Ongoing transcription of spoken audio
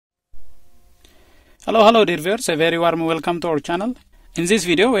Hello dear viewers, a very warm welcome to our channel. In this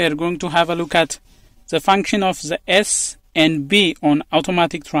video we are going to have a look at the function of the S and B on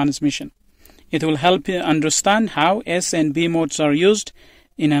automatic transmission. It will help you understand how S and B modes are used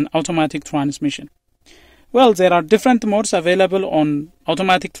in an automatic transmission. Well, there are different modes available on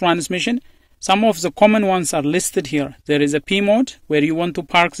automatic transmission. Some of the common ones are listed here. There is a P mode where you want to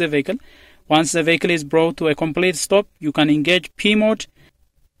park the vehicle. Once the vehicle is brought to a complete stop, you can engage P mode.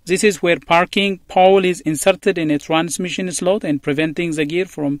 This is where parking pole is inserted in a transmission slot and preventing the gear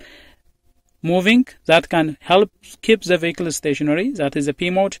from moving. That can help keep the vehicle stationary. That is a P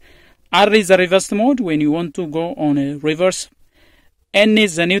mode. R is the reverse mode when you want to go on a reverse. N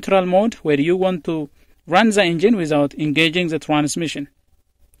is the neutral mode where you want to run the engine without engaging the transmission.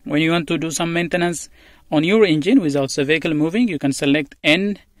 When you want to do some maintenance on your engine without the vehicle moving, you can select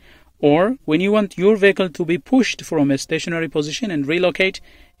N. Or when you want your vehicle to be pushed from a stationary position and relocate,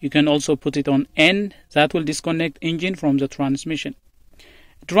 you can also put it on N. That will disconnect engine from the transmission.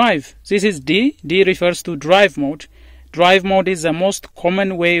 Drive. This is D. D refers to drive mode. Drive mode is the most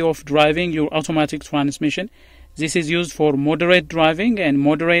common way of driving your automatic transmission. This is used for moderate driving and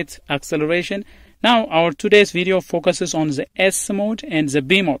moderate acceleration. Now, our today's video focuses on the S mode and the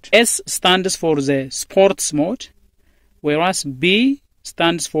B mode. S stands for the sports mode, whereas B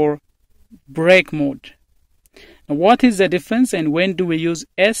stands for brake mode. Now, what is the difference and when do we use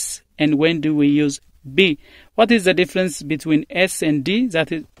S and when do we use B? What is the difference between S and D?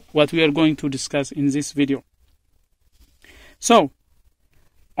 That is what we are going to discuss in this video. So,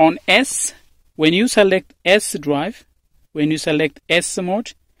 on S, when you select S drive, when you select S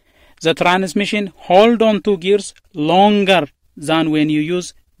mode, the transmission hold on to gears longer than when you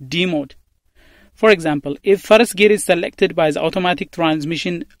use D mode. For example, if first gear is selected by the automatic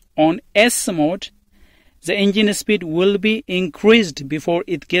transmission on S mode, the engine speed will be increased before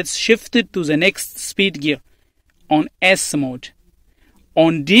it gets shifted to the next speed gear on S mode.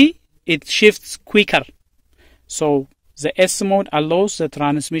 On D, it shifts quicker. So, the S mode allows the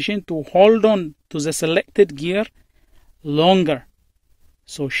transmission to hold on to the selected gear longer.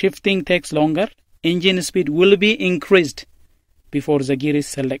 So, shifting takes longer. Engine speed will be increased before the gear is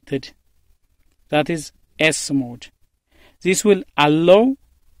selected. That is S mode. This will allow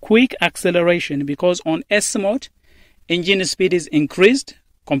quick acceleration because on S mode, engine speed is increased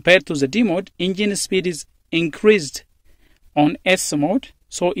compared to the D mode. Engine speed is increased on S mode,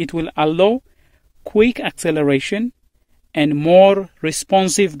 so it will allow quick acceleration and more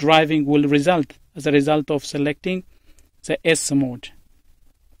responsive driving will result as a result of selecting the S mode.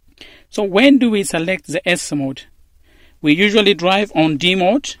 So when do we select the S mode? We usually drive on D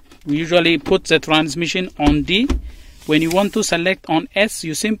mode. We usually put the transmission on D. When you want to select on S,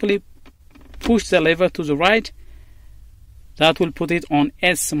 you simply push the lever to the right. That will put it on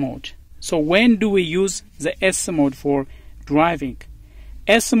S mode. So when do we use the S mode for driving?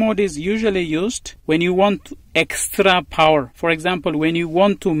 S mode is usually used when you want extra power. For example, when you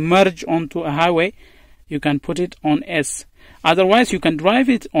want to merge onto a highway, you can put it on S. Otherwise, you can drive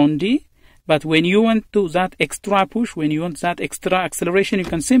it on D. But when you want to that extra push, when you want that extra acceleration, you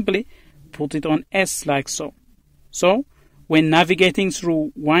can simply put it on S like so. So, when navigating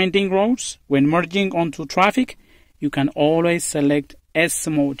through winding roads, when merging onto traffic, you can always select S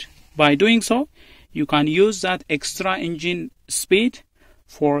mode. By doing so, you can use that extra engine speed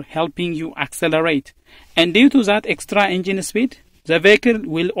for helping you accelerate. And due to that extra engine speed, the vehicle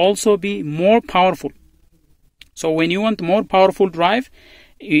will also be more powerful. So, when you want more powerful drive,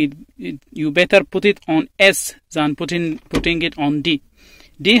 you better put it on S than putting it on D.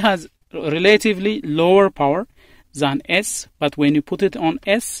 D has relatively lower power than S, but when you put it on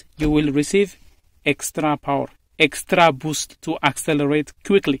S, you will receive extra power, extra boost to accelerate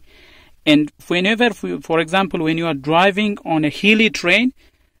quickly. And whenever, for example, when you are driving on a hilly terrain,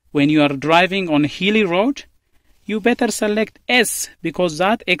 when you are driving on a hilly road, you better select S because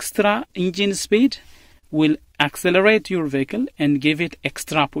that extra engine speed will accelerate your vehicle and give it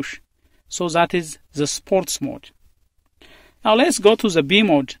extra push. So that is the sports mode. Now let's go to the B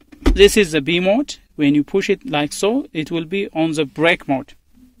mode. This is the B mode. When you push it like so, it will be on the brake mode.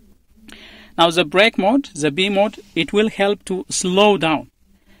 Now the brake mode, the B mode, it will help to slow down.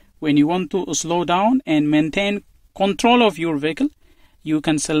 When you want to slow down and maintain control of your vehicle, you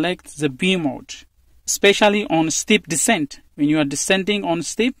can select the B mode. Especially on steep descent. When you are descending on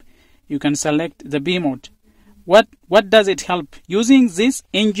steep, you can select the B mode. What does it help? Using this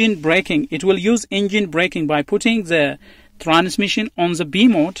engine braking, it will use engine braking by putting the transmission on the B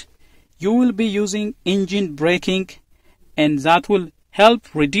mode. You will be using engine braking and that will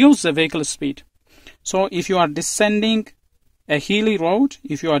help reduce the vehicle speed. So if you are descending a hilly road,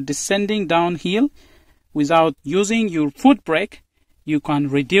 if you are descending downhill, without using your foot brake, you can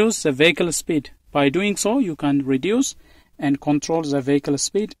reduce the vehicle speed. By doing so, you can reduce and control the vehicle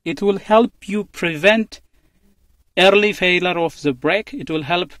speed. It will help you prevent early failure of the brake. It will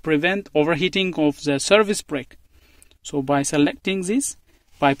help prevent overheating of the service brake. So by selecting this,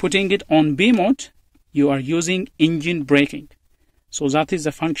 by putting it on B mode, you are using engine braking. So that is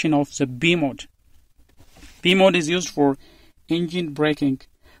the function of the B mode. B mode is used for engine braking.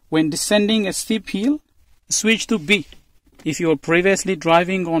 When descending a steep hill, switch to B. If you are previously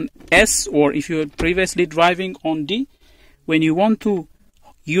driving on S or if you are previously driving on D, when you want to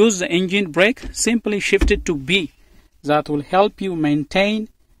use the engine brake, simply shift it to B. That will help you maintain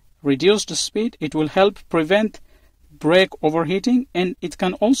reduced speed. It will help prevent brake overheating, and it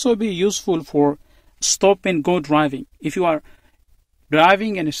can also be useful for stop and go driving. If you are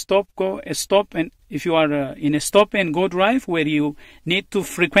driving and if you are in a stop and go drive where you need to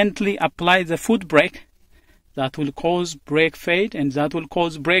frequently apply the foot brake, that will cause brake fade and that will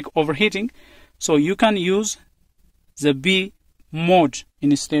cause brake overheating. So you can use the B mode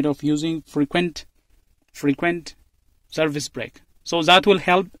instead of using frequent service brake. So that will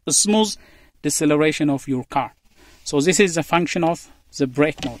help a smooth deceleration of your car. So this is the function of the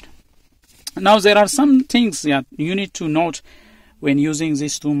brake mode. Now there are some things that you need to note when using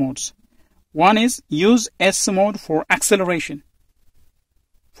these two modes. One is use S mode for acceleration,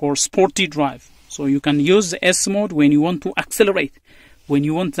 for sporty drive. So you can use the S mode when you want to accelerate, when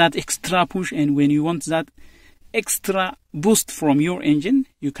you want that extra push and when you want that extra boost from your engine,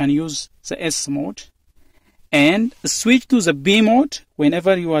 you can use the S mode. And switch to the B mode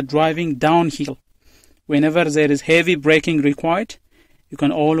whenever you are driving downhill. Whenever there is heavy braking required, you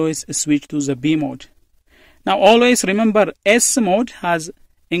can always switch to the B mode. Now always remember, S mode has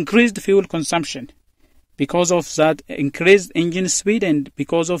increased fuel consumption. Because of that increased engine speed and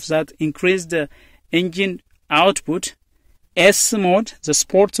because of that increased engine output, S mode, the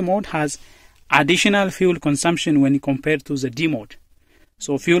sports mode, has additional fuel consumption when compared to the D mode.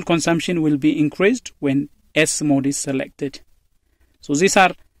 So fuel consumption will be increased when S mode is selected. So these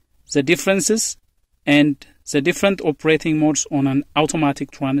are the differences and the different operating modes on an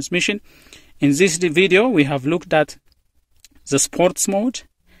automatic transmission. In this video, we have looked at the sports mode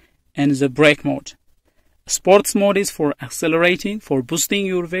and the brake mode. Sports mode is for accelerating, for boosting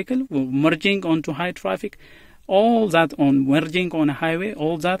your vehicle, merging onto high traffic, all that on merging on a highway,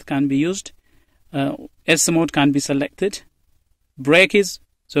 all that can be used. S mode can be selected.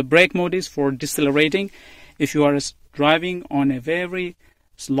 The brake mode is for decelerating. If you are driving on a very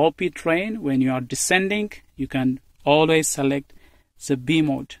slopey terrain, when you are descending, you can always select the B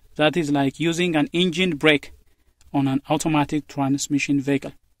mode. That is like using an engine brake on an automatic transmission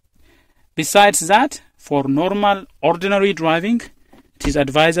vehicle. Besides that, for normal, ordinary driving, it is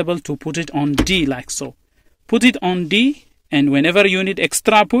advisable to put it on D like so. Put it on D, and whenever you need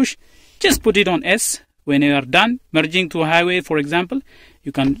extra push, just put it on S. When you are done merging to a highway, for example,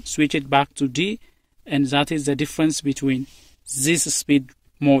 you can switch it back to D, and that is the difference between these speed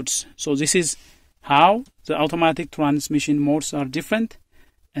modes. So this is how the automatic transmission modes are different,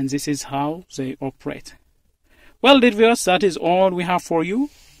 and this is how they operate. Well, dear viewers, that is all we have for you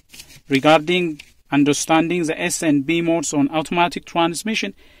regarding understanding the S and B modes on automatic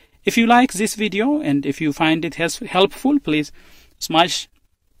transmission. If you like this video and if you find it helpful, please smash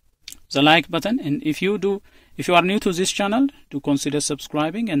the like button. And if you are new to this channel, do consider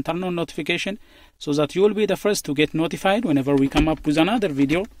subscribing and turn on notification so that you will be the first to get notified whenever we come up with another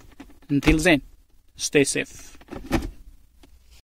video. Until then, stay safe.